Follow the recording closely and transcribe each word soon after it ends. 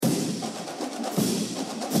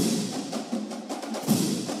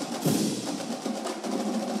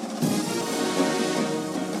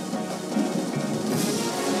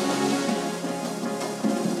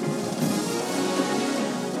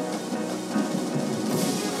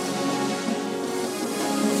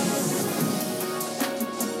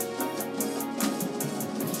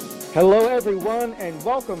Hello, everyone, and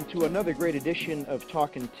welcome to another great edition of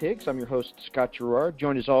Talkin' Tigs. I'm your host, Scott Gerard,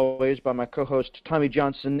 joined as always by my co-host, Tommy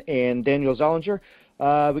Johnson and Daniel Zollinger.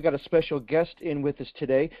 We got a special guest in with us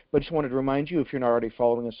today, but just wanted to remind you, if you're not already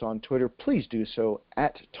following us on Twitter, please do so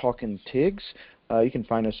at Talkin' Tigs. You can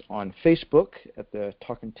find us on Facebook at the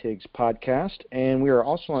Talkin' Tigs podcast, and we are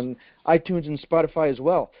also on iTunes and Spotify as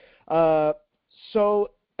well.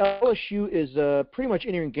 So LSU is pretty much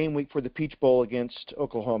entering game week for the Peach Bowl against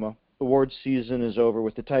Oklahoma. Awards season is over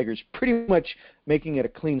with the Tigers pretty much making it a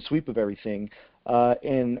clean sweep of everything,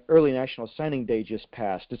 and early National Signing Day just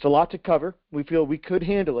passed. It's a lot to cover. We feel we could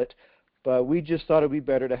handle it, but we just thought it would be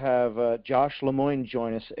better to have Josh Lemoyne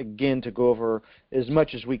join us again to go over as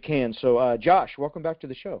much as we can. So, Josh, welcome back to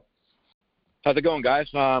the show. How's it going, guys?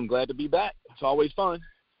 I'm glad to be back. It's always fun.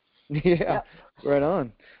 Yeah, right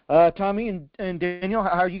on. Tommy and Daniel, how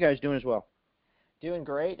are you guys doing as well? Doing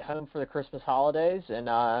great. Home for the Christmas holidays, and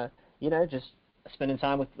just spending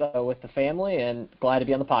time with the family, and glad to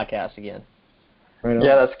be on the podcast again. Right on.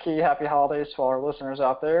 Yeah, that's key. Happy holidays to all our listeners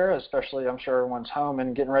out there, especially I'm sure everyone's home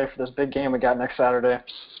and getting ready for this big game we got next Saturday.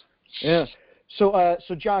 Yeah. So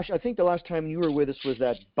Josh, I think the last time you were with us was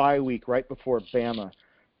that bye week right before Bama.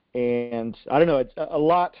 And I don't know, a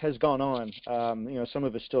lot has gone on. Some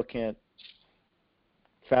of us still can't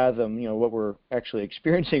fathom, what we're actually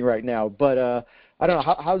experiencing right now. But I don't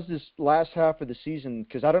know, how's this last half of the season?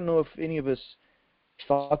 Because I don't know if any of us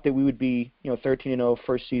thought that we would be, 13-0,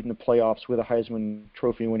 first seed in the playoffs with a Heisman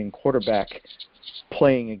Trophy winning quarterback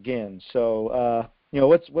playing again. So,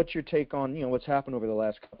 what's your take on, what's happened over the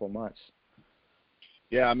last couple of months?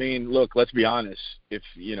 Yeah, I mean, look, let's be honest. If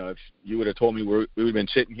you would have told me we would have been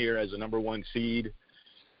sitting here as a number one seed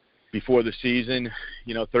before the season,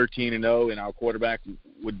 13-0, and our quarterback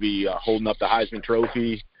would be holding up the Heisman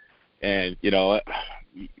Trophy, and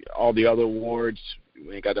all the other awards,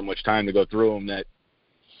 we ain't got that much time to go through them. That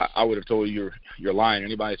I would have told you you're lying.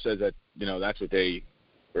 Anybody says that that's what they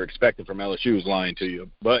were expecting from LSU is lying to you.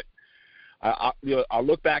 But I'll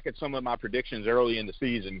look back at some of my predictions early in the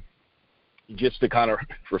season, just to kind of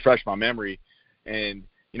refresh my memory. And,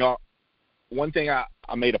 one thing I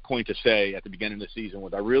made a point to say at the beginning of the season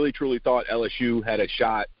was I really, truly thought LSU had a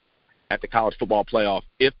shot at the college football playoff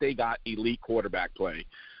if they got elite quarterback play.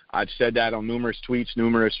 I'd said that on numerous tweets,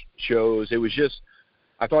 numerous shows. It was just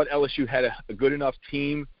I thought LSU had a good enough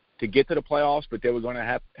team to get to the playoffs, but they were going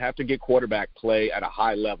to have to get quarterback play at a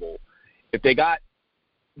high level. If they got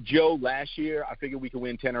Joe last year, I figured we could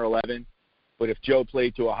win 10 or 11. But if Joe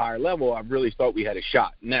played to a higher level, I really thought we had a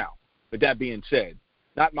shot. Now, with that being said,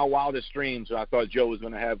 not my wildest dreams, I thought Joe was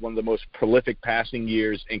going to have one of the most prolific passing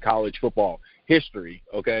years in college football history,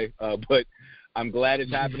 okay? But I'm glad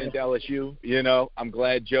it's happening to LSU. I'm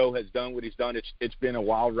glad Joe has done what he's done. It's been a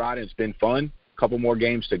wild ride, and it's been fun. A couple more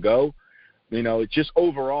games to go. It's just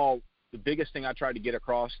overall the biggest thing I tried to get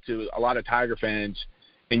across to a lot of Tiger fans,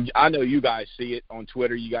 and I know you guys see it on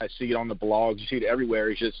Twitter, you guys see it on the blogs, you see it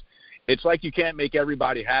everywhere. It's like you can't make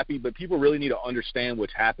everybody happy, but people really need to understand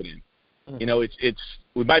what's happening. Mm-hmm.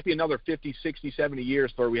 We might be another 50, 60, 70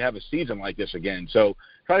 years before we have a season like this again. So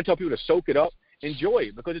try to tell people to soak it up, enjoy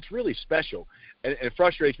it, because it's really special. And it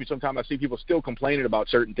frustrates me sometimes. I see people still complaining about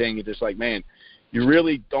certain things. It's just like, man, you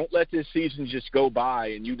really don't let this season just go by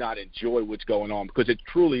and you not enjoy what's going on, because it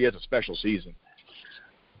truly is a special season.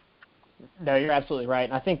 No, you're absolutely right.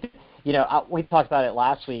 And I think, we talked about it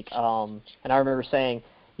last week, and I remember saying,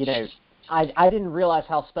 I didn't realize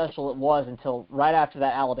how special it was until right after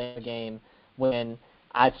that Alabama game when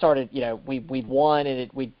I started, we'd won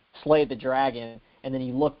and we slayed the dragon, and then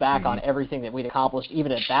you look back on everything that we'd accomplished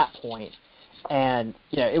even at that point, and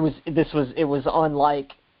it was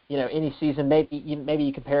unlike any season. Maybe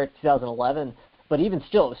you compare it to 2011, but even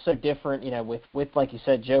still, it was so different. With like you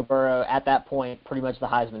said, Joe Burrow at that point, pretty much the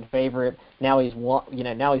Heisman favorite. Now he's won.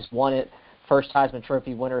 Now he's won it. First Heisman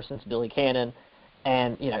Trophy winner since Billy Cannon.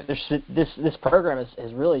 And this program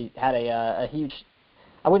has really had a huge,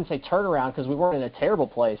 I wouldn't say turnaround because we weren't in a terrible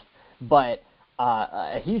place, but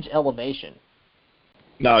a huge elevation.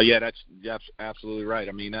 No, yeah, that's absolutely right.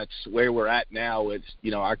 I mean, that's where we're at now. It's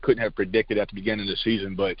I couldn't have predicted at the beginning of the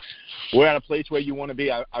season, but we're at a place where you want to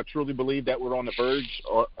be. I truly believe that we're on the verge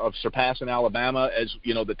of surpassing Alabama as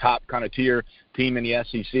the top kind of tier team in the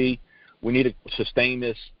SEC. We need to sustain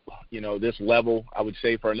this, this level, I would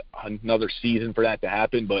say, for another season for that to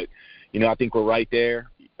happen. But, I think we're right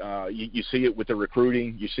there. You see it with the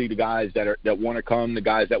recruiting. You see the guys that want to come, the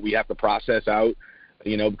guys that we have to process out,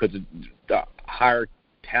 because the higher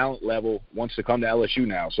talent level wants to come to LSU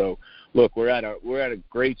now. So, look, we're at a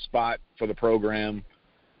great spot for the program.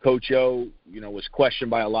 Coach O, was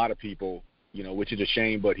questioned by a lot of people, which is a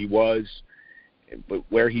shame, but he was. But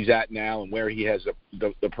where he's at now and where he has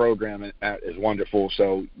the program at is wonderful.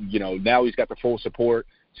 So, now he's got the full support,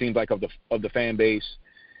 seems like, of the fan base.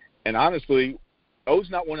 And honestly, O's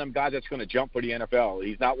not one of them guys that's going to jump for the NFL.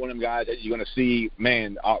 He's not one of them guys that you're going to see,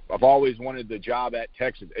 man, I've always wanted the job at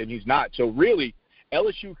Texas, and he's not. So really,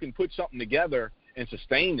 LSU can put something together and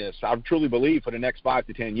sustain this, I truly believe, for the next 5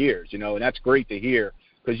 to 10 years, and that's great to hear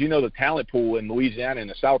because, the talent pool in Louisiana and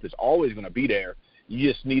the South is always going to be there.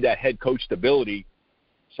 You just need that head coach stability,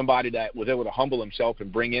 somebody that was able to humble himself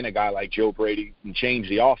and bring in a guy like Joe Brady and change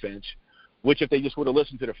the offense, which if they just would have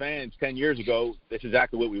listened to the fans 10 years ago, that's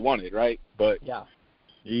exactly what we wanted, right? But, yeah.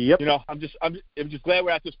 Yep. I'm just glad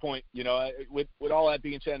we're at this point. With all that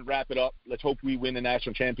being said, and wrap it up. Let's hope we win the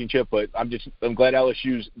national championship. But I'm glad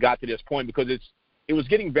LSU's got to this point because it was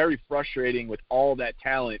getting very frustrating with all that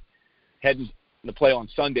talent heading to play on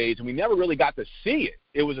Sundays, and we never really got to see it.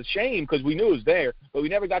 It was a shame because we knew it was there, but we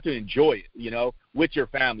never got to enjoy it. With your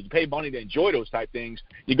family, you pay money to enjoy those type things.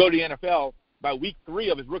 You go to the NFL by week 3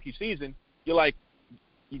 of his rookie season, you're like,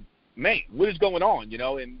 man, what is going on,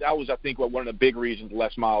 And that was, I think, one of the big reasons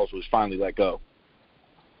Les Miles was finally let go.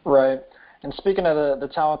 Right. And speaking of the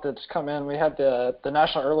talent that's come in, we had the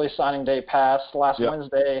National Early Signing Day pass last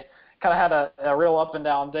Wednesday. Kind of had a real up and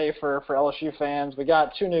down day for LSU fans. We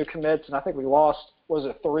got 2 new commits, and I think we lost,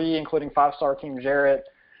 3, including 5-star Team Jarrett.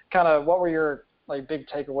 Kind of what were your big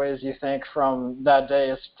takeaways, you think, from that day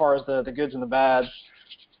as far as the goods and the bads?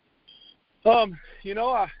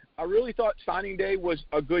 I really thought signing day was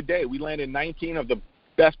a good day. We landed 19 of the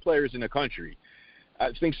best players in the country. I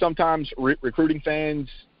think sometimes recruiting fans,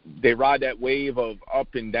 they ride that wave of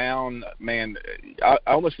up and down. Man, I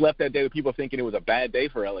almost left that day with people thinking it was a bad day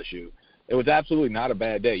for LSU. It was absolutely not a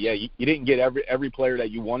bad day. Yeah, you didn't get every player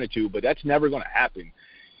that you wanted to, but that's never going to happen.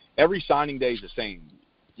 Every signing day is the same.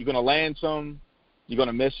 You're going to land some, you're going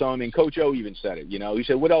to miss some, and Coach O even said it. He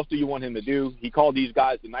said, what else do you want him to do? He called these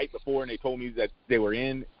guys the night before, and they told me that they were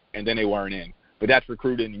in, and then they weren't in. But that's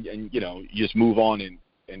recruiting, and you just move on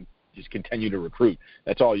and just continue to recruit.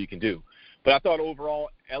 That's all you can do. But I thought overall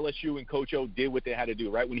LSU and Coach O did what they had to do,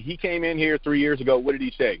 right? When he came in here 3 years ago, what did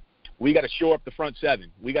he say? We got to shore up the front 7.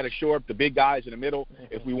 We got to shore up the big guys in the middle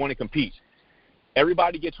if we want to compete.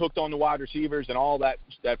 Everybody gets hooked on the wide receivers and all that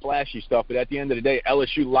flashy stuff, but at the end of the day,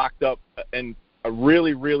 LSU locked up a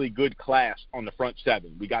really, really good class on the front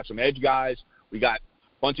 7. We got some edge guys. We got a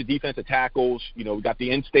bunch of defensive tackles. We got the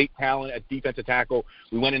in-state talent at defensive tackle.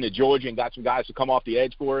 We went into Georgia and got some guys to come off the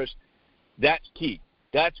edge for us. That's key.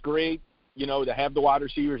 That's great, to have the wide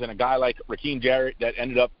receivers and a guy like Rakeem Jarrett that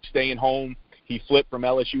ended up staying home. He flipped from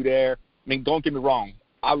LSU there. I mean, don't get me wrong.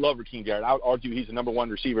 I love Rakeem Jarrett. I would argue he's the number 1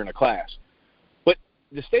 receiver in the class. But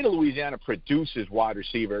the state of Louisiana produces wide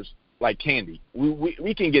receivers like candy.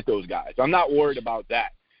 We can get those guys. I'm not worried about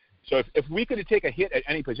that. So if we could take a hit at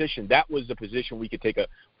any position, that was the position we could take a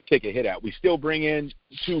hit at. We still bring in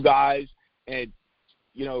 2 guys, and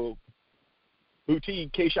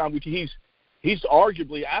Boutte, Kayshon Boutte, he's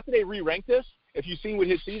arguably, after they re-ranked this, if you've seen with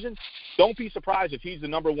his season, don't be surprised if he's the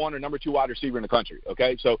number 1 or number 2 wide receiver in the country.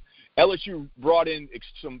 Okay, so LSU brought in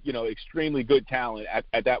some extremely good talent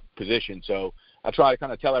at that position. So I try to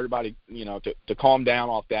kind of tell everybody to calm down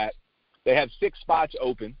off that. They have 6 spots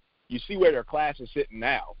open. You see where their class is sitting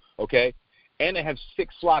now. Okay, and they have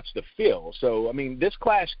 6 slots to fill. So I mean, this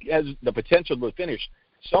class has the potential to finish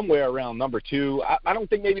somewhere around number 2. I don't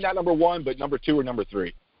think maybe not number 1, but number 2 or number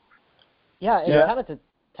 3. Yeah, and kind of to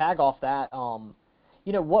tag off that,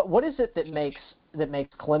 what is it that makes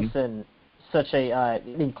Clemson such a?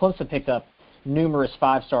 Clemson picked up numerous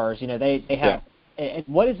 5-stars. They have. And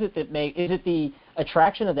what is it that is it the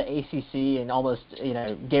attraction of the ACC and almost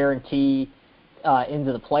guarantee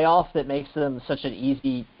into the playoff that makes them such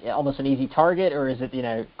almost an easy target, or is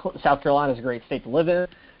it South Carolina is a great state to live in?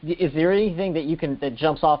 Is there anything that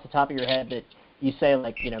jumps off the top of your head that you say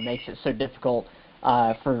makes it so difficult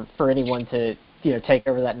for anyone to take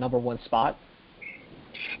over that number 1 spot?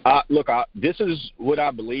 Look, this is what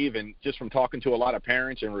I believe, and just from talking to a lot of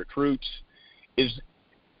parents and recruits, is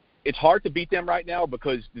it's hard to beat them right now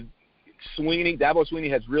because Dabo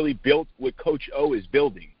Swinney has really built what Coach O is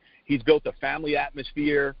building. He's built a family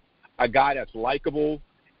atmosphere, a guy that's likable.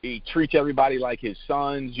 He treats everybody like his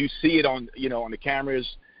sons. You see it on the cameras.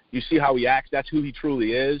 You see how he acts. That's who he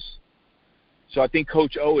truly is. So I think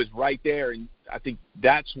Coach O is right there, and I think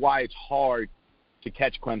that's why it's hard to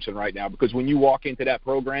catch Clemson right now, because when you walk into that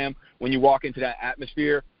program, when you walk into that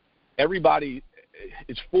atmosphere, everybody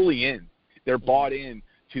is fully in. They're bought in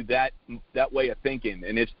to that way of thinking,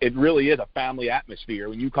 and it really is a family atmosphere.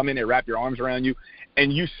 When you come in, they wrap your arms around you,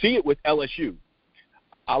 and you see it with LSU.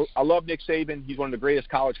 I love Nick Saban. He's one of the greatest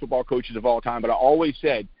college football coaches of all time. But I always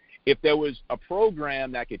said if there was a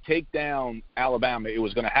program that could take down Alabama, it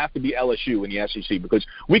was going to have to be LSU in the SEC because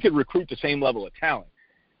we could recruit the same level of talent.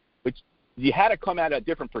 But you had to come at a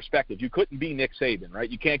different perspective. You couldn't be Nick Saban, right?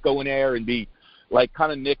 You can't go in there and be like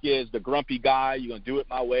kind of Nick is, the grumpy guy. You're going to do it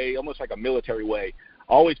my way, almost like a military way.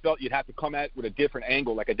 I always felt you'd have to come at it with a different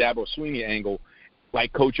angle, like a Dabo Swinney angle,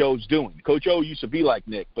 like Coach O's doing. Coach O used to be like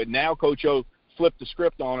Nick, but now Coach O flipped the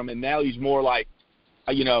script on him, and now he's more like,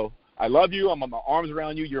 I love you. I'm on my arms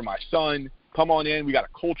around you. You're my son. Come on in. We got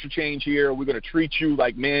a culture change here. We're going to treat you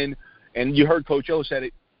like men. And you heard Coach O said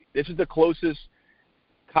it. This is the closest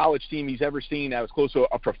college team he's ever seen that was close to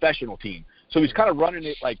a professional team. So he's kind of running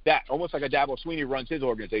it like that, almost like a Dabo Swinney runs his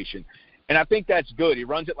organization. And I think that's good. He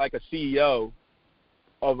runs it like a CEO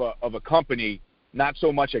of a company, not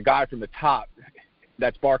so much a guy from the top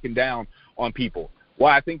that's barking down on people.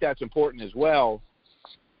 Why I think that's important as well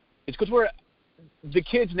is because the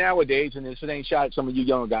kids nowadays, and this ain't shot at some of you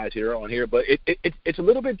younger guys here on here, but it's a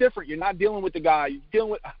little bit different. You're not dealing with the guy. You're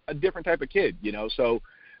dealing with a different type of kid, So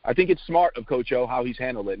I think it's smart of Coach O how he's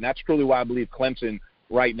handled it, and that's truly why I believe Clemson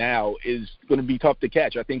right now is going to be tough to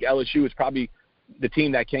catch. I think LSU is probably the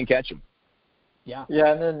team that can catch them. Yeah,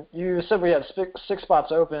 and then you said we had six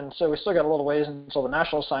spots open, so we still got a little ways until the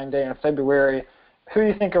National Signing Day in February. Who do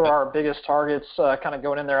you think are our biggest targets kind of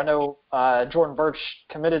going in there? I know Jordan Burch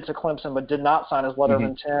committed to Clemson but did not sign his letter of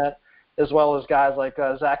intent, as well as guys like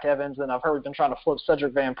Zach Evans, and I've heard we've been trying to flip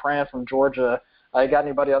Cedric Van Pran from Georgia. You got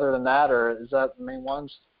anybody other than that, or is that the main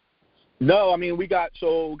ones? No, I mean, we got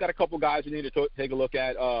a couple guys we need to take a look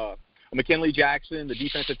at. McKinley Jackson, the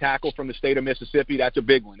defensive tackle from the state of Mississippi, that's a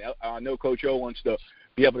big one. I know Coach O wants to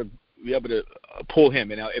be able to pull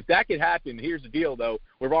him. And now, if that could happen, here's the deal, though.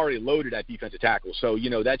 We've already loaded at defensive tackle. So,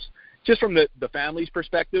 that's just from the family's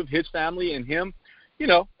perspective, his family and him.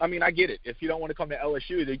 I mean, I get it. If you don't want to come to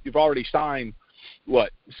LSU, you've already signed,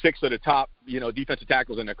 6 of the top, defensive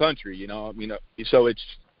tackles in the country, so it's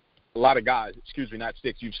a lot of guys. Excuse me, not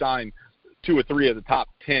 6. You've signed 2 or 3 of the top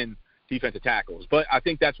 10 defensive tackles. But I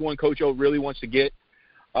think that's one Coach O really wants to get.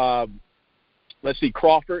 Let's see,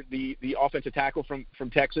 Crawford, the offensive tackle from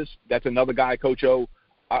Texas. That's another guy Coach O,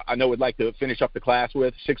 I know, would like to finish up the class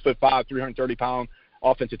with. 6'5", 330-pound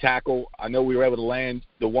offensive tackle. I know we were able to land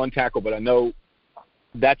the one tackle, but I know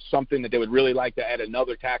that's something that they would really like to add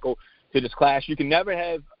another tackle to this class. You can never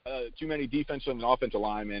have too many defensive and offensive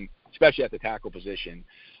linemen, especially at the tackle position.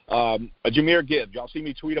 Jahmyr Gibbs, y'all see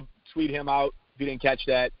me tweet him out if you didn't catch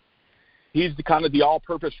that. He's kind of the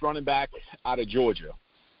all-purpose running back out of Georgia.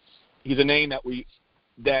 He's a name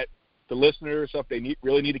that the listeners, if they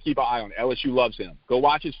really need to keep an eye on. LSU loves him. Go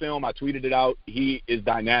watch his film. I tweeted it out. He is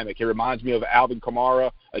dynamic. He reminds me of Alvin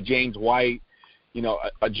Kamara, a James White,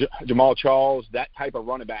 a Jamal Charles, that type of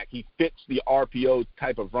running back. He fits the RPO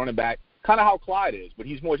type of running back, kind of how Clyde is, but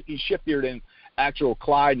he's shiftier than actual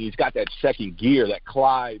Clyde, and he's got that second gear that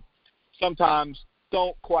Clyde sometimes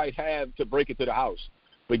don't quite have to break it to the house.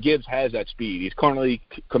 But Gibbs has that speed. He's currently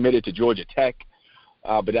committed to Georgia Tech,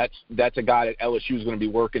 but that's a guy that LSU is going to be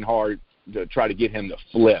working hard to try to get him to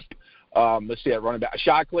flip. Let's see, at running back,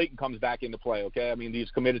 Shad Clayton comes back into play. Okay, I mean, he's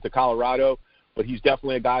committed to Colorado, but he's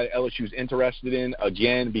definitely a guy that LSU is interested in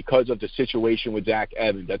again because of the situation with Zach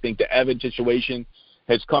Evans. I think the Evans situation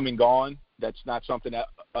has come and gone. That's not something that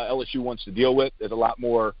LSU wants to deal with. There's a lot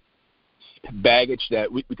more baggage that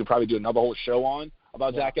we could probably do another whole show on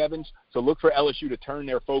about Zach Evans. So look for LSU to turn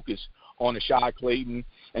their focus on Shad Clayton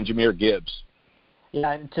and Jahmyr Gibbs.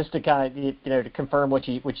 Yeah, and just to kind of to confirm what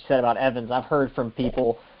you said about Evans, I've heard from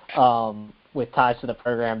people with ties to the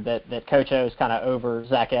program that Coach O is kind of over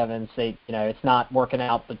Zach Evans. It's not working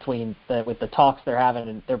out with the talks they're having,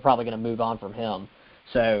 and they're probably going to move on from him.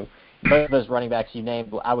 So both of those running backs you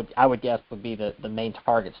named, I would guess would be the main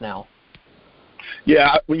targets now.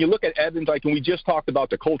 Yeah, when you look at Evans, like when we just talked about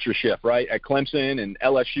the culture shift, right, at Clemson and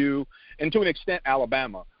LSU, and to an extent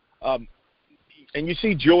Alabama. And you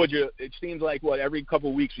see Georgia, it seems like, every couple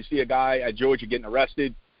of weeks you see a guy at Georgia getting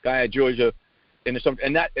arrested, guy at Georgia, and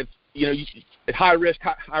that, it's high risk,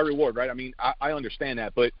 high reward, right? I mean, I understand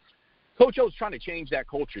that, but Coach O's trying to change that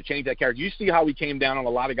culture, change that character. You see how he came down on a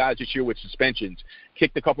lot of guys this year with suspensions,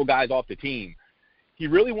 kicked a couple guys off the team. He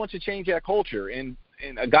really wants to change that culture, and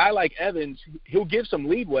a guy like Evans, he'll give some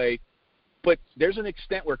leeway, but there's an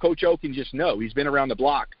extent where Coach O can just know. He's been around the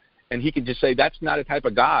block, and he can just say, that's not a type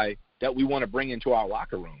of guy that we want to bring into our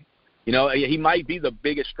locker room. He might be the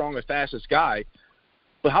biggest, strongest, fastest guy,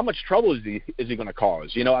 but how much trouble is he going to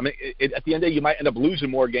cause? At the end of the day, you might end up losing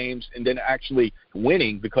more games and then actually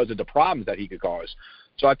winning because of the problems that he could cause.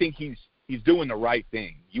 So I think he's he's doing the right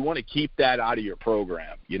thing. You want to keep that out of your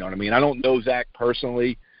program. You know what I mean? I don't know Zach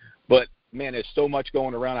personally, but, man, there's so much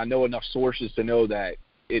going around. I know enough sources to know that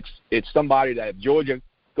it's somebody that if Georgia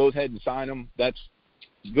goes ahead and sign him, that's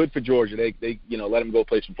good for Georgia. They let him go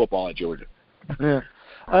play some football at Georgia. Yeah.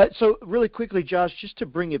 So really quickly, Josh, just to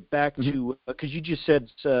bring it back to because you just said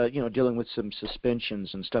dealing with some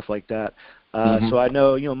suspensions and stuff like that. So I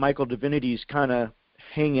know Michael Divinity's kind of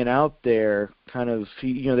hanging out there. Kind of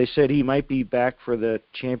they said he might be back for the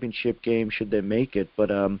championship game should they make it.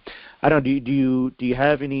 But I don't. Do you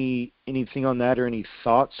have anything on that or any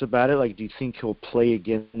thoughts about it? Like, do you think he'll play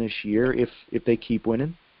again this year if they keep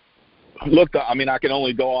winning? Look, I mean, I can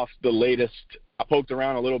only go off the latest. I poked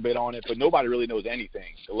around a little bit on it, but nobody really knows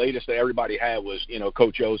anything. The latest that everybody had was,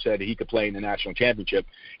 Coach O said that he could play in the national championship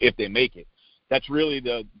if they make it. That's really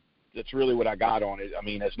what I got on it. I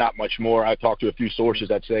mean, there's not much more. I talked to a few sources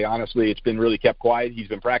that say, honestly, it's been really kept quiet. He's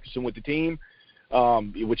been practicing with the team,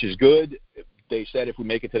 which is good. They said if we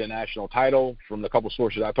make it to the national title, from the couple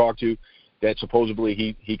sources I talked to, that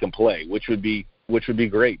supposedly he can play, which would be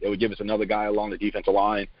great. It would give us another guy along the defensive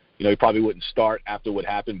line. He probably wouldn't start after what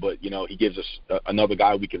happened, but, he gives us another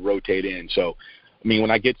guy we could rotate in. So, I mean,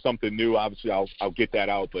 when I get something new, obviously I'll get that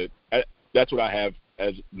out, but that's what I have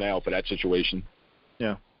as now for that situation.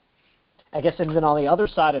 Yeah. I guess, and then on the other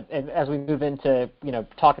side, as we move into,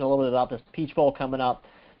 talking a little bit about this Peach Bowl coming up,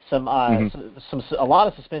 a lot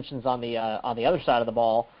of suspensions on the other side of the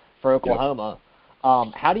ball for Oklahoma.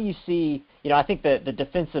 Yep. How do you see? I think that the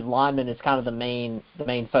defensive lineman is kind of the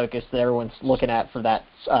main focus that everyone's looking at for that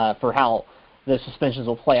for how the suspensions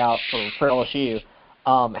will play out for LSU.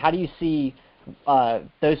 How do you see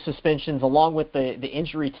those suspensions, along with the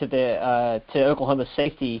injury to Oklahoma's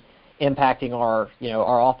safety, impacting our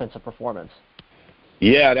offensive performance?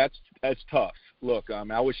 Yeah, that's tough. Look,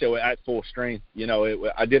 I wish they were at full strength.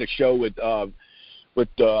 I did a show with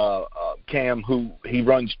Cam, who he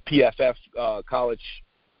runs PFF college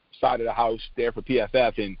side of the house there for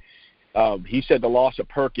PFF, and he said the loss of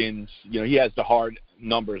Perkins, he has the hard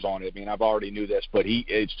numbers on it. I mean, I've already knew this, but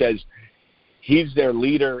it says he's their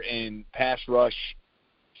leader in pass rush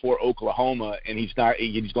for Oklahoma, and he's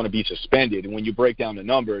going to be suspended. And when you break down the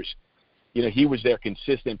numbers, he was their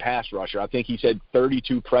consistent pass rusher. I think he said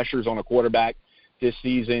 32 pressures on a quarterback this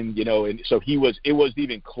season, and so it wasn't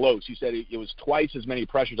even close. He said it was twice as many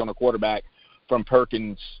pressures on a quarterback from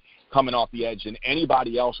Perkins coming off the edge than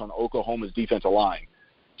anybody else on Oklahoma's defensive line.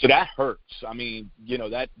 So that hurts. I mean,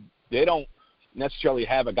 that they don't necessarily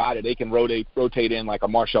have a guy that they can rotate in like a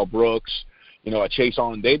Marshall Brooks, a Chase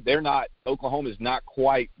on. They're not. Oklahoma's not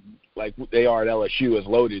quite like they are at LSU as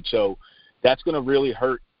loaded. So that's going to really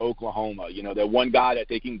hurt Oklahoma. That one guy that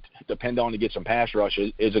they can depend on to get some pass rush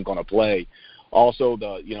isn't going to play. Also,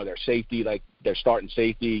 their safety, like their starting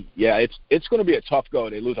safety, it's going to be a tough go.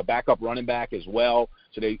 They lose a backup running back as well,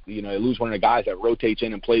 so they lose one of the guys that rotates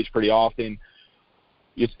in and plays pretty often.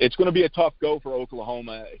 It's going to be a tough go for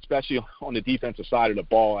Oklahoma, especially on the defensive side of the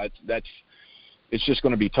ball. It's just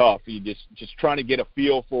going to be tough. You just trying to get a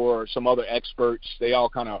feel for some other experts. They all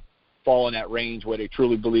kind of fall in that range where they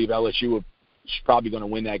truly believe LSU is probably going to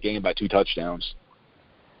win that game by 2 touchdowns.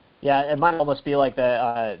 Yeah, it might almost be like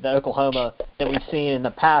the Oklahoma that we've seen in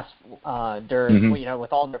the past during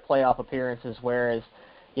with all their playoff appearances. Whereas,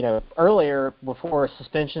 earlier before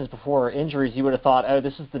suspensions, before injuries, you would have thought, oh,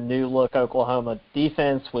 this is the new look Oklahoma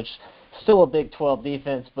defense, which is still a Big 12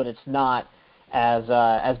 defense, but it's not as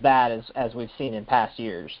bad as we've seen in past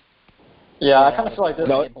years. Yeah, I kind of feel like this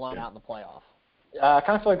get blown out in the playoff. I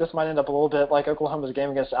kind of feel like this might end up a little bit like Oklahoma's game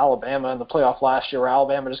against Alabama in the playoff last year, where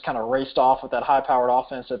Alabama just kind of raced off with that high-powered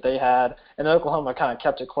offense that they had, and Oklahoma kind of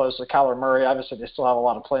kept it close with Kyler Murray. Obviously, they still have a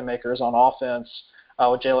lot of playmakers on offense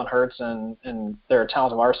with Jalen Hurts and their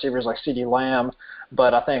talented wide receivers like CeeDee Lamb.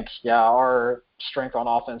 But I think, our strength on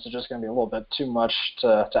offense is just going to be a little bit too much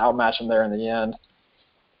to outmatch them there in the end.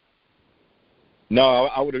 No,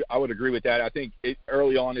 I would agree with that. I think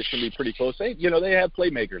early on it's going to be pretty close. They have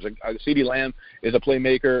playmakers. CeeDee Lamb is a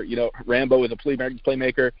playmaker. Rambo is a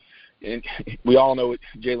playmaker, and we all know what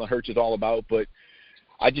Jalen Hurts is all about. But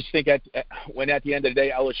I just think at the end of the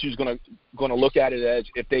day, LSU is going to look at it as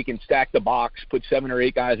if they can stack the box, put 7 or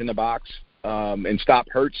 8 guys in the box, and stop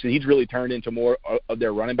Hurts. So he's really turned into more of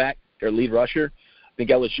their running back, their lead rusher. I think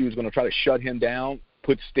LSU is going to try to shut him down,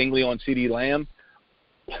 put Stingley on CeeDee Lamb,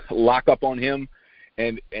 lock up on him,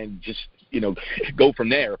 and just go from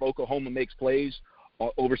there. If Oklahoma makes plays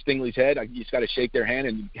over Stingley's head, you just got to shake their hand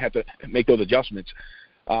and you have to make those adjustments.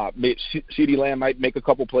 CeeDee Lamb might make a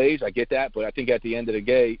couple plays, I get that, but I think at the end of the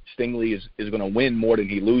day, Stingley is going to win more than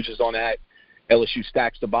he loses on that. LSU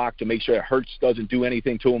stacks the box to make sure that Hurts doesn't do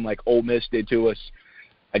anything to him like Ole Miss did to us.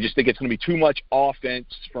 I just think it's going to be too much offense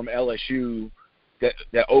from LSU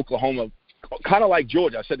that Oklahoma, kind of like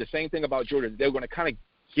Georgia. I said the same thing about Georgia. They were going to kind of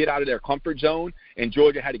get out of their comfort zone, and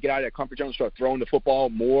Georgia had to get out of their comfort zone and start throwing the football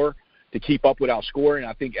more to keep up with our scoring.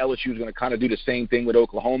 I think LSU is going to kind of do the same thing with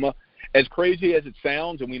Oklahoma. As crazy as it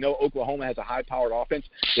sounds, and we know Oklahoma has a high-powered offense,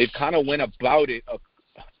 they've kind of went about it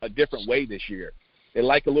a different way this year. They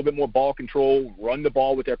like a little bit more ball control, run the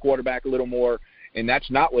ball with their quarterback a little more, and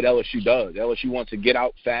that's not what LSU does. LSU wants to get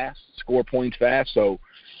out fast, score points fast. So,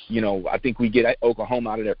 I think we get Oklahoma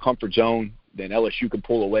out of their comfort zone, then LSU can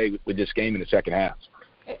pull away with this game in the second half.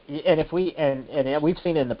 And if we and we've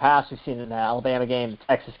seen it in the past, we've seen it in the Alabama game, the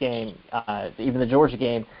Texas game, even the Georgia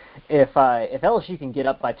game. If LSU can get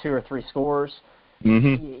up by 2 or 3 scores,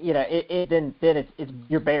 then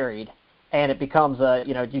you're buried, and it becomes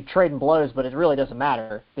you trade in blows, but it really doesn't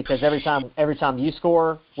matter because every time you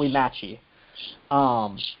score, we match you.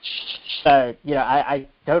 So I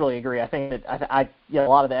totally agree. I think that a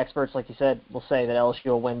lot of the experts, like you said, will say that LSU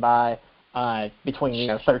will win by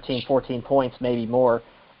between 13, 14 points, maybe more.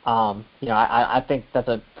 I think that's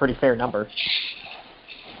a pretty fair number.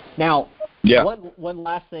 Now, one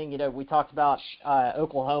last thing, we talked about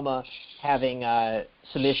Oklahoma having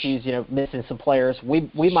some issues, missing some players.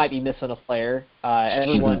 We might be missing a player.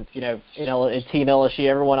 Everyone, in Team LSU,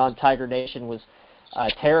 everyone on Tiger Nation was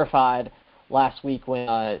terrified last week when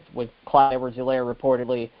Clyde Edwards-Helaire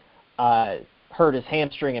reportedly hurt his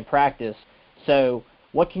hamstring in practice. So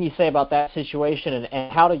what can you say about that situation,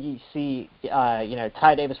 and how do you see,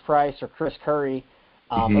 Ty Davis-Price or Chris Curry,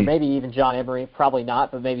 or maybe even John Emery, probably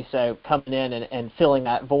not, but maybe so, coming in and filling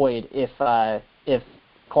that void if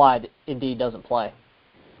Clyde indeed doesn't play?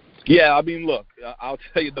 Yeah, I mean, look, I'll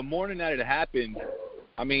tell you, the morning that it happened,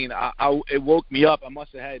 I mean, it woke me up. I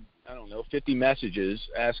must have had, 50 messages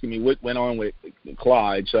asking me what went on with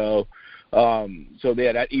Clyde. So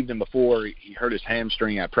that evening before, he hurt his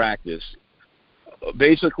hamstring at practice.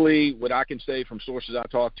 Basically, what I can say from sources I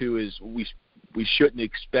talked to is we shouldn't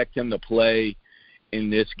expect him to play in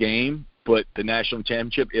this game, but the national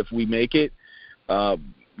championship, if we make it, got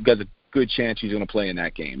a good chance he's going to play in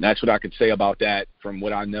that game. That's what I could say about that from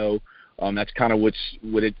what I know. That's kind of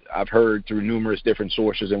I've heard through numerous different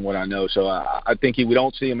sources and what I know. So I think we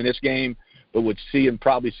don't see him in this game, but would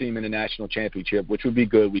probably see him in the national championship, which would be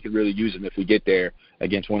good. We could really use him if we get there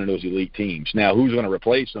against one of those elite teams. Now, who's going to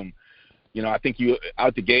replace him? I think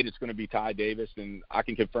out the gate it's going to be Ty Davis, and I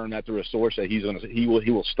can confirm that through a source that he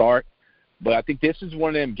will start. But I think this is one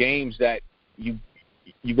of them games that you're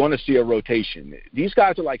going to see a rotation. These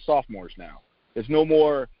guys are like sophomores now. There's no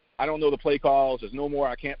more, I don't know the play calls. There's no more,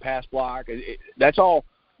 I can't pass block. That's all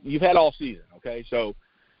you've had all season, okay? So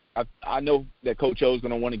I know that Coach O is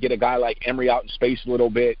going to want to get a guy like Emery out in space a little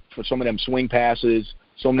bit for some of them swing passes,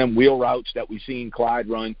 some of them wheel routes that we've seen Clyde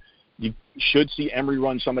run. You should see Emery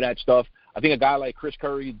run some of that stuff. I think a guy like Chris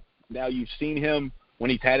Curry, now you've seen him when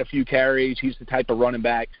he's had a few carries. He's the type of running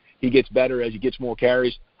back. He gets better as he gets more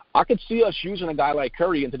carries. I could see us using a guy like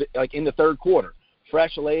Curry in the third quarter.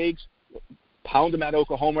 Fresh legs, pound him at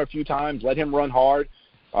Oklahoma a few times, let him run hard.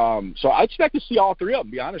 So I expect to see all three of them,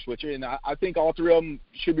 to be honest with you, and I think all three of them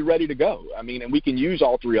should be ready to go. I mean, and we can use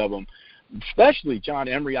all three of them, especially John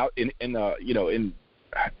Emery out in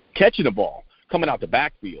catching the ball, coming out the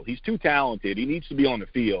backfield. He's too talented. He needs to be on the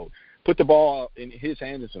field. Put the ball in his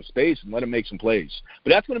hands in some space and let him make some plays. But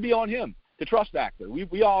that's going to be on him, the trust factor.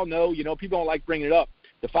 We all know, people don't like bringing it up.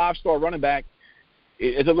 The 5-star running back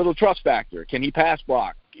is a little trust factor. Can he pass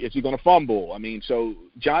block? Is he going to fumble? I mean, so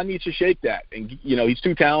John needs to shake that. And, he's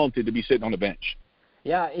too talented to be sitting on the bench.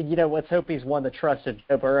 Yeah, let's hope he's won the trust of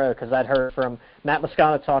Joe Burrow, because I'd heard from Matt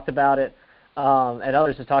Moscona talked about it, and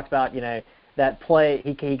others have talked about, that play.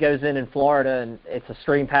 He goes in Florida, and it's a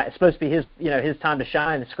screen pass. It's supposed to be his time to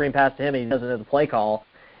shine. The screen pass to him, and he doesn't know the play call,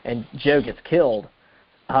 and Joe gets killed.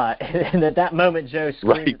 And at that moment, Joe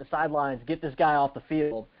screamed at the sidelines, "Get this guy off the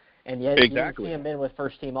field!" And yet, you don't see him in with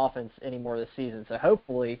first-team offense anymore this season. So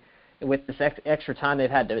hopefully, with this extra time they've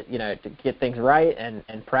had to to get things right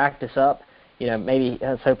and practice up, maybe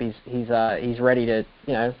let's hope he's ready to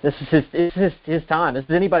this is his time. This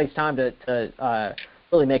is anybody's time to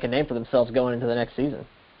really make a name for themselves going into the next season.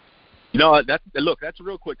 That's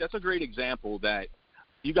real quick. That's a great example that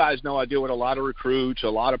you guys know I deal with a lot of recruits, a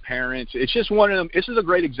lot of parents. It's just one of them. This is a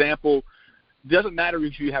great example. It doesn't matter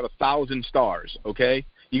if you have 1,000 stars, okay?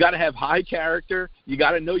 You got to have high character. You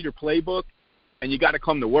got to know your playbook, and you got to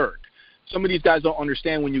come to work. Some of these guys don't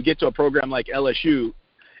understand when you get to a program like LSU,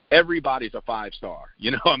 everybody's a 5-star,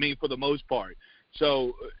 for the most part.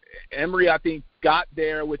 So Emory, I think, got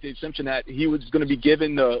there with the assumption that he was going to be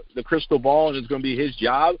given the crystal ball and it was going to be his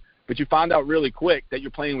job. But you find out really quick that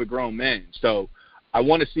you're playing with grown men. So I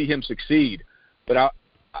want to see him succeed. But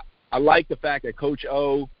I like the fact that Coach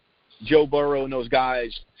O, Joe Burrow, and those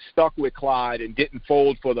guys stuck with Clyde and didn't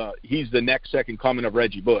fold for he's the next second coming of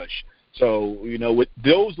Reggie Bush. So, with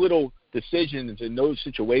those little decisions in those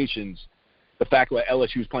situations, the fact that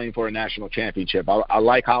LSU is playing for a national championship, I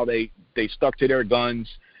like how they stuck to their guns,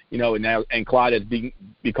 and Clyde has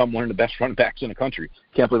become one of the best running backs in the country.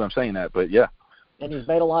 Can't believe I'm saying that, but yeah. And he's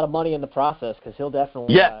made a lot of money in the process because he'll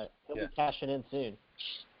definitely be cashing in soon.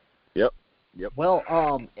 Yep. Well,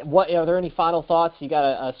 what are there any final thoughts? You got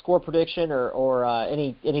a score prediction or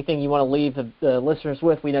anything you want to leave the listeners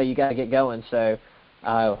with? We know you got to get going, so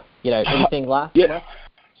anything left? Yeah.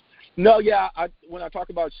 No, yeah. When I talk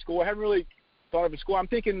about score, I haven't really thought of a score. I'm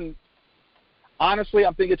thinking it's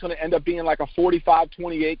going to end up being like a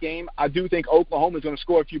 45-28 game. I do think Oklahoma is going to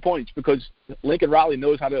score a few points because Lincoln Riley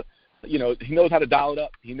knows how to. He knows how to dial it up.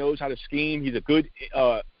 He knows how to scheme. He's a good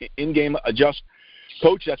in-game adjust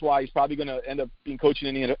coach. That's why he's probably going to end up being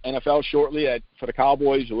coaching in the NFL shortly for the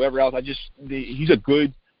Cowboys, whoever else. He's a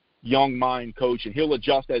good young mind coach, and he'll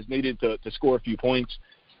adjust as needed to score a few points.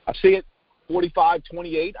 I see it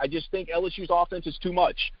 45-28. I just think LSU's offense is too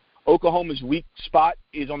much. Oklahoma's weak spot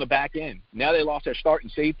is on the back end. Now they lost their starting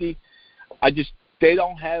safety. They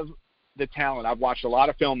don't have the talent. I've watched a lot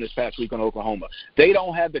of film this past week on Oklahoma. They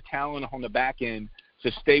don't have the talent on the back end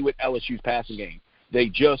to stay with LSU's passing game. They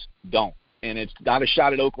just don't. And it's not a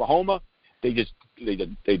shot at Oklahoma. They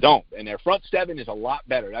don't. And their front seven is a lot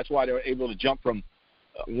better. That's why they're able to jump from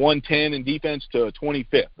 110 in defense to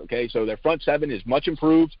 25th. Okay, so their front seven is much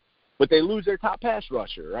improved, but they lose their top pass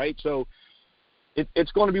rusher, right? So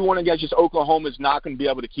it's going to be one of the guys. Just Oklahoma's not going to be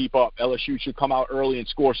able to keep up. LSU should come out early and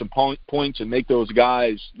score some points and make those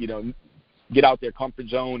guys, get out their comfort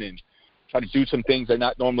zone and try to do some things they're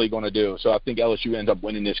not normally going to do. So I think LSU ends up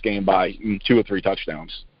winning this game by 2 or 3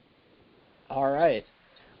 touchdowns. All right.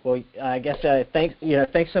 Well, I guess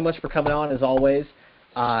thanks so much for coming on as always.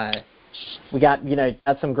 We got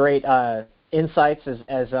got some great insights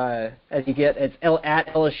as you get. It's at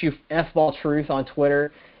LSU F-Ball Truth on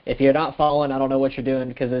Twitter. If you're not following, I don't know what you're doing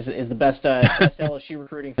because it's the best LSU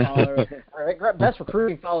recruiting follower, or best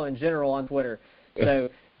recruiting follower in general on Twitter. So,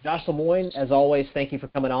 Josh Lemoyne, as always, thank you for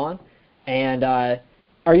coming on. And are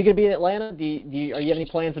you going to be in Atlanta? Are you have any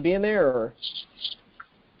plans to be in there? Or?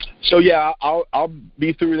 So yeah, I'll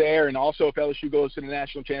be through there, and also if LSU goes to the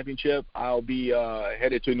national championship, I'll be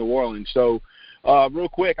headed to New Orleans. So real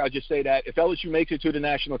quick, I'll just say that if LSU makes it to the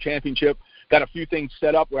national championship, got a few things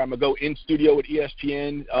set up where I'm gonna go in studio with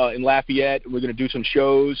ESPN in Lafayette. We're gonna do some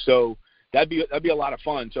shows, so that'd be a lot of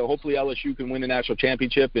fun. So hopefully LSU can win the national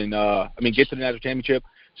championship and get to the national championship,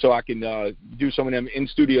 so I can do some of them in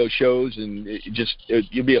studio shows, and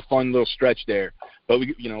it'll be a fun little stretch there. But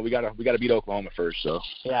we gotta beat Oklahoma first. So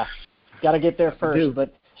yeah, got to get there first.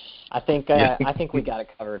 But I think we got it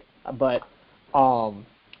covered. But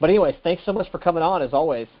anyways, thanks so much for coming on as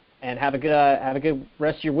always, and have a good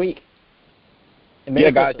rest of your week.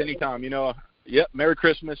 Yeah, guys, anytime. Merry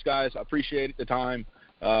Christmas, guys. I appreciate the time.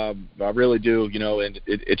 I really do. And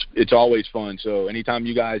it's always fun. So anytime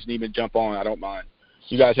you guys need me to jump on, I don't mind.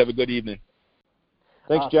 You guys have a good evening.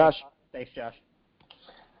 Thanks, Josh. Thanks, Josh.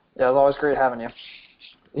 Yeah, it was always great having you.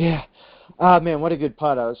 Yeah. Man, what a good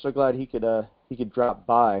pod. I was so glad he could drop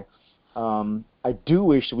by. I do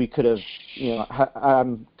wish that we could have,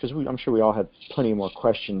 because I'm sure we all had plenty more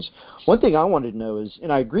questions. One thing I wanted to know is,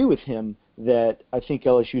 and I agree with him, that I think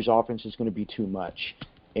LSU's offense is going to be too much,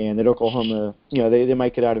 and that Oklahoma, they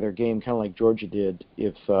might get out of their game kind of like Georgia did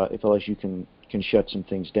if LSU can shut some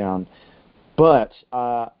things down. But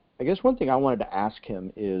I guess one thing I wanted to ask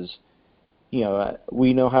him is,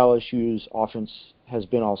 we know how LSU's offense has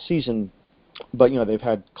been all season, but they've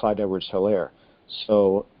had Clyde Edwards-Helaire,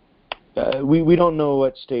 so we don't know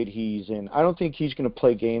what state he's in. I don't think he's going to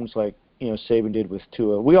play games like Saban did with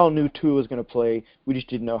Tua. We all knew Tua was going to play. We just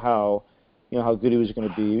didn't know how good he was going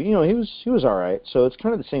to be. He was all right. So it's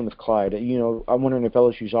kind of the same with Clyde. I'm wondering if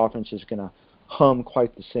LSU's offense is going to hum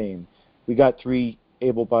quite the same. We got 3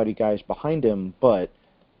 able-bodied guys behind him, but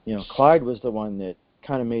Clyde was the one that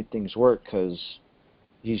kind of made things work because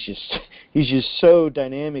he's just so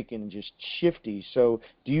dynamic and just shifty. So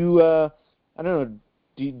do you I don't know.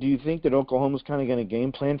 Do you think that Oklahoma's kind of going to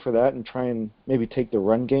game plan for that and try and maybe take the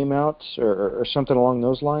run game out or something along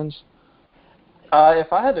those lines?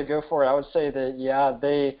 If I had to go for it, I would say that,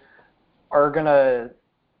 they are going to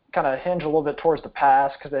kind of hinge a little bit towards the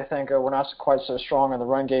pass because they think we're not quite so strong in the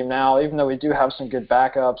run game now, even though we do have some good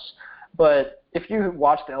backups. But if you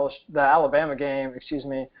watch the Alabama game,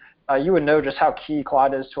 you would know just how key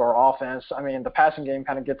Clyde is to our offense. I mean, the passing game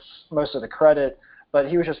kind of gets most of the credit, but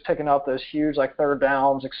he was just picking up those huge third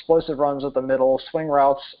downs, explosive runs at the middle, swing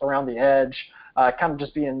routes around the edge, kind of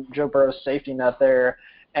just being Joe Burrow's safety net there.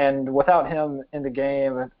 And without him in the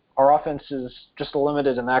game, our offense is just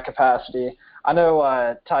limited in that capacity. I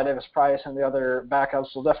know Ty Davis-Price and the other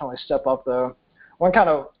backups will definitely step up, though. One kind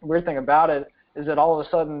of weird thing about it is that all of a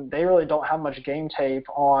sudden they really don't have much game tape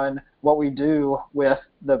on what we do with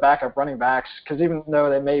the backup running backs, because even though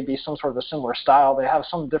they may be some sort of a similar style, they have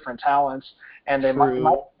some different talents, and it might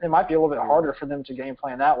be a little bit harder for them to game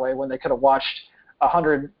plan that way when they could have watched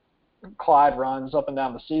 100 Clyde runs up and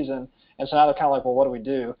down the season, and so now they're kind of like, well, what do we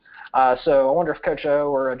do? So I wonder if Coach O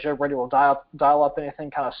or Joe Brady will dial up anything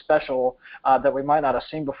kind of special that we might not have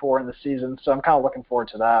seen before in the season, so I'm kind of looking forward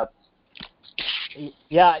to that.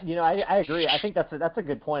 Yeah, I agree. I think that's a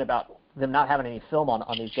good point about them not having any film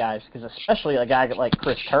on these guys, because especially a guy like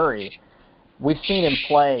Chris Curry, we've seen him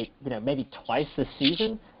play, maybe twice this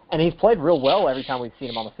season, and he's played real well every time we've seen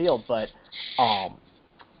him on the field. But,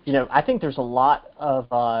 I think there's a lot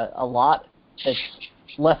that's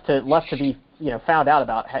left to be found out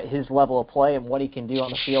about his level of play and what he can do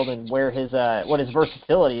on the field and where what his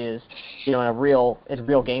versatility is, in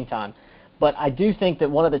real game time. But I do think that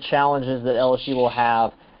one of the challenges that LSU will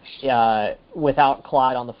have without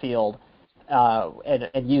Clyde on the field and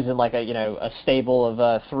using a stable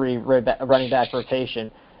of 3 running back rotation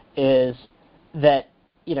is that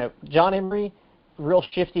John Emery, real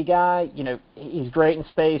shifty guy. He's great in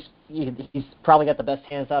space. He's probably got the best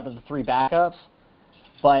hands out of the 3 backups,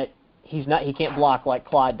 but he can't block like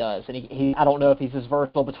Clyde does, and I don't know if he's as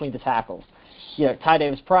versatile between the tackles. Ty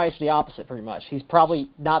Davis-Price, the opposite pretty much. He's probably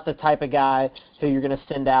not the type of guy who you're going to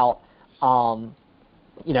send out,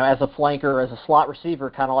 as a flanker or as a slot receiver,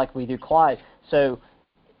 kind of like we do Clyde. So,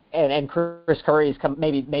 and Chris Curry is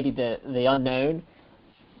maybe the unknown.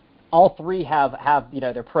 All 3 have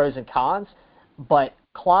their pros and cons, but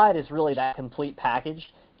Clyde is really that complete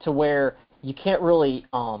package to where you can't really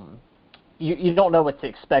you don't know what to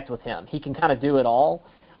expect with him. He can kind of do it all.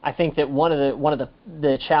 I think that one of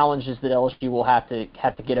the challenges that LSU will have to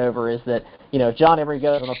get over is that if John Emery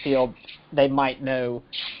goes on the field, they might know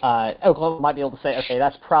Oklahoma might be able to say, okay,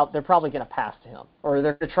 they're probably going to pass to him, or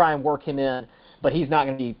they're going to try and work him in, but he's not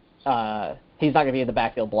going to be in the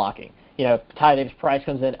backfield blocking. Ty Davis-Price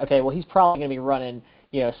comes in, okay, well he's probably going to be running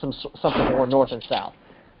something more north and south.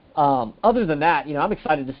 Other than that, I'm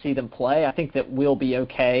excited to see them play. I think that we'll be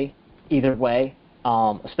okay either way.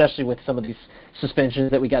 Especially with some of these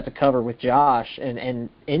suspensions that we got to cover with Josh and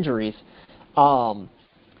injuries.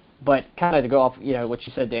 But kind of to go off, what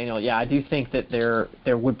you said, Daniel, yeah, I do think that there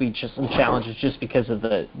would be just some challenges just because of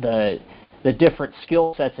the different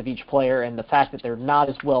skill sets of each player and the fact that they're not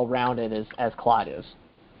as well-rounded as Clyde is.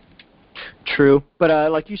 True,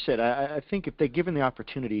 but like you said, I think if they're given the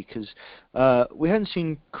opportunity, because we hadn't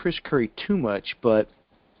seen Chris Curry too much, but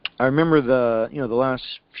I remember the last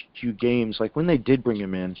few games, like when they did bring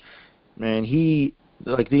him in, man, he,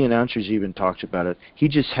 like the announcers even talked about it, he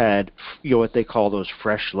just had what they call those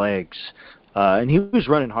fresh legs, and he was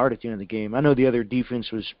running hard at the end of the game. I know the other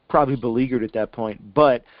defense was probably beleaguered at that point,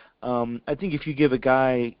 but I think if you give a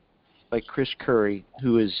guy like Chris Curry,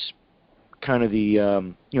 who is kind of the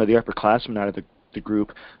the upperclassman out of the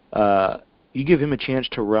group, you give him a chance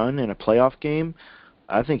to run in a playoff game,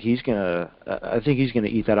 I think he's gonna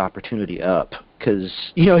eat that opportunity up, because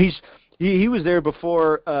he was there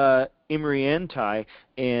before Emery and Ty,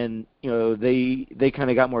 and they kind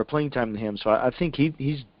of got more playing time than him. So I think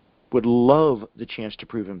he's would love the chance to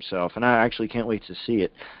prove himself, and I actually can't wait to see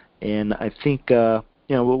it. And I think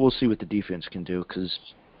we'll see what the defense can do, because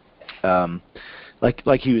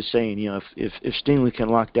like he was saying, if Stingley can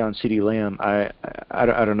lock down CeeDee Lamb, I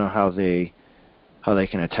don't know how they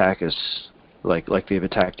can attack us like they've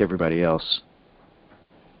attacked everybody else.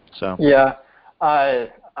 So yeah,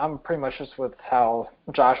 I'm pretty much just with how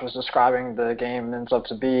Josh was describing the game ends up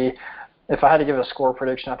to be. If I had to give a score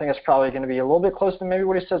prediction, I think it's probably going to be a little bit closer than maybe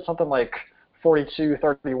what he said, something like 42-31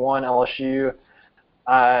 LSU.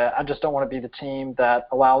 I just don't want to be the team that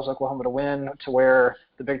allows Oklahoma to win, to where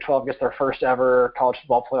the Big 12 gets their first ever college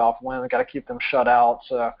football playoff win. We've got to keep them shut out.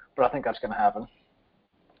 So, but I think that's going to happen.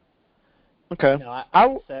 Okay.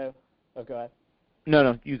 Go ahead.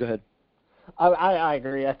 No, you go ahead. I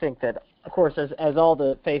agree. I think that, of course, as all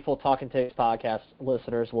the faithful Talking Tigs podcast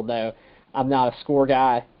listeners will know, I'm not a score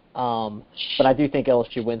guy, but I do think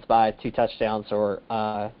LSU wins by 2 touchdowns or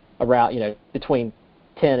around, between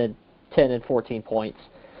 10 and 14 points.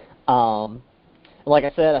 Like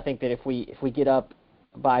I said, I think that if we get up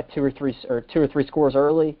by two or three scores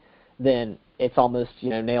early, then it's almost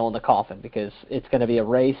nail in the coffin, because it's going to be a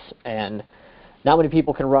race, and not many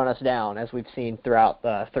people can run us down, as we've seen throughout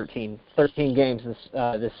the 13 games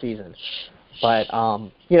this season. But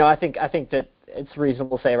I think that it's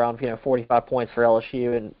reasonable to say around 45 points for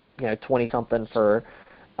LSU and 20-something for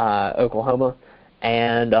Oklahoma,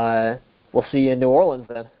 and we'll see you in New Orleans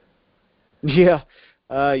then. Yeah,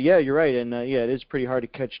 you're right, and it is pretty hard to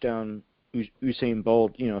catch down Usain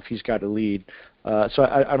Bolt, if he's got a lead. So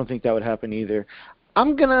I don't think that would happen either.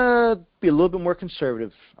 I'm gonna be a little bit more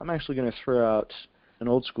conservative. I'm actually gonna throw out an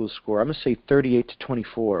old school score. I'm gonna say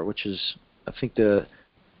 38-24, which is, I think, the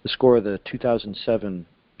score of the 2007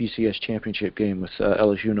 BCS championship game with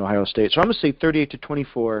LSU and Ohio State. So I'm gonna say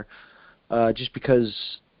 38-24, just because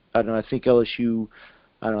I think LSU.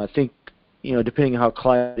 I think depending on how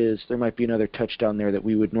Clyde is, there might be another touchdown there that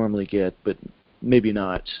we would normally get, but maybe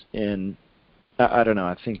not. And I don't know.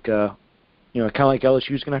 I think kind of like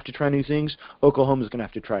LSU's going to have to try new things. Oklahoma's going to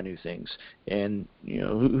have to try new things. And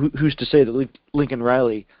who's to say that Lincoln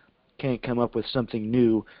Riley can't come up with something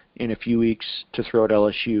new in a few weeks to throw at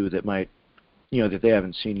LSU that might that they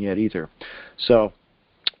haven't seen yet either. So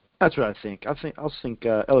that's what I think. I'll think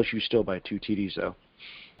LSU still by 2 TDs though.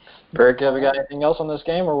 Very good. We got anything else on this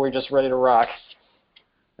game, or are we just ready to rock?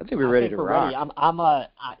 I think we're ready to rock. I'm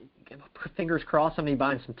fingers crossed. I'm going to be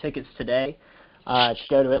buying some tickets today to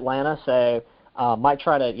go to Atlanta. So might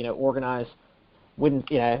try to organize.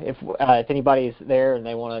 If anybody's there and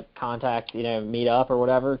they want to contact meet up or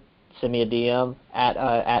whatever, send me a DM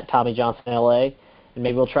at Tommy Johnson LA, and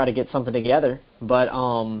maybe we'll try to get something together. But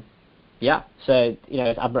yeah. So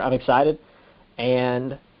I'm excited.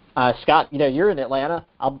 And Scott, you're in Atlanta.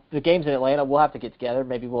 The game's in Atlanta. We'll have to get together.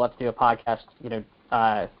 Maybe we'll have to do a podcast,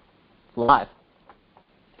 live.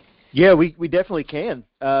 Yeah, we definitely can.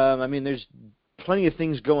 There's plenty of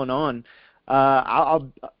things going on.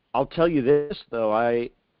 I'll tell you this though.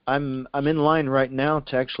 I'm in line right now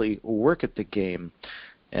to actually work at the game.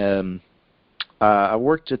 I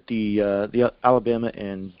worked at the Alabama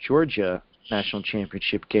and Georgia national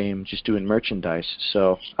championship game, just doing merchandise.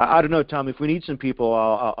 So I don't know, Tom. If we need some people,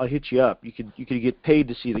 I'll hit you up. You could get paid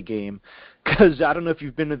to see the game, because I don't know if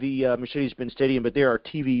you've been to the Mercedes-Benz Stadium, but there are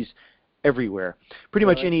TVs everywhere. Pretty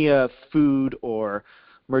much any food or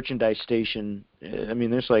merchandise station.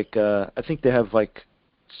 There's I think they have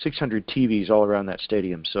 600 TVs all around that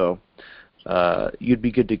stadium. So you'd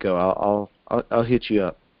be good to go. I'll hit you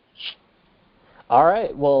up. All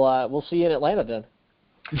right. Well, we'll see you in Atlanta then.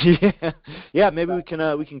 Yeah. Maybe we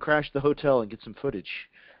can crash the hotel and get some footage,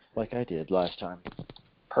 like I did last time.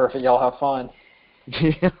 Perfect. Y'all have fun.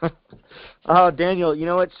 Yeah. Oh, Daniel, you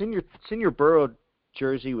know what? Send your Burrow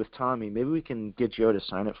jersey with Tommy. Maybe we can get Joe to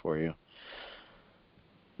sign it for you.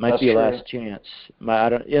 Might be a last chance.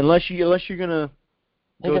 Unless you're gonna.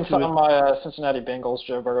 You can sign my Cincinnati Bengals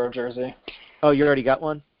Joe Burrow jersey. Oh, you already got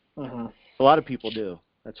one? Mm-hmm. A lot of people do.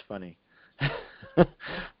 That's funny.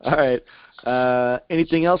 All right.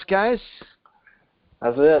 Anything else, guys?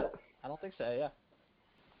 That's it. I don't think so. Yeah.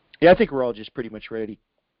 Yeah, I think we're all just pretty much ready to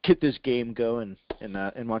get this game going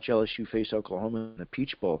and watch LSU face Oklahoma in the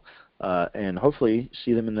Peach Bowl, and hopefully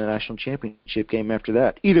see them in the national championship game after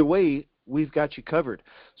that. Either way, we've got you covered.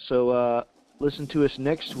 So listen to us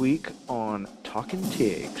next week on Talkin'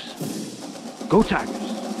 Tigs. Go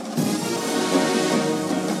Tigers!